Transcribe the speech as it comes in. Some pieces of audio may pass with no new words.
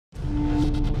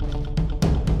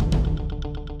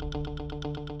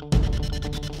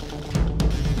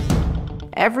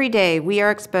every day we are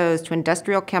exposed to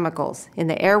industrial chemicals in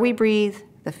the air we breathe,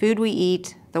 the food we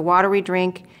eat, the water we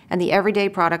drink, and the everyday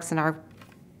products in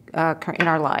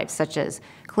our lives, such as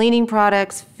cleaning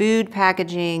products, food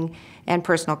packaging, and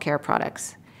personal care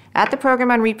products. At the Program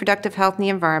on Reproductive Health and the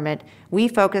Environment, we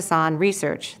focus on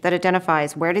research that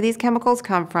identifies where do these chemicals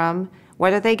come from,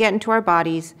 whether they get into our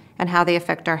bodies, and how they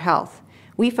affect our health.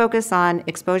 We focus on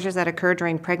exposures that occur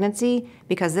during pregnancy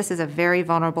because this is a very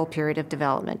vulnerable period of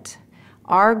development.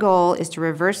 Our goal is to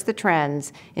reverse the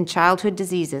trends in childhood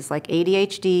diseases like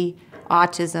ADHD,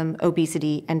 autism,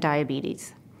 obesity, and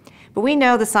diabetes. But we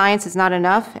know the science is not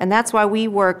enough, and that's why we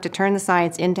work to turn the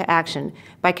science into action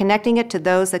by connecting it to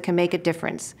those that can make a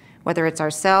difference, whether it's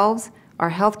ourselves,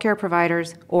 our healthcare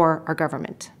providers, or our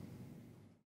government.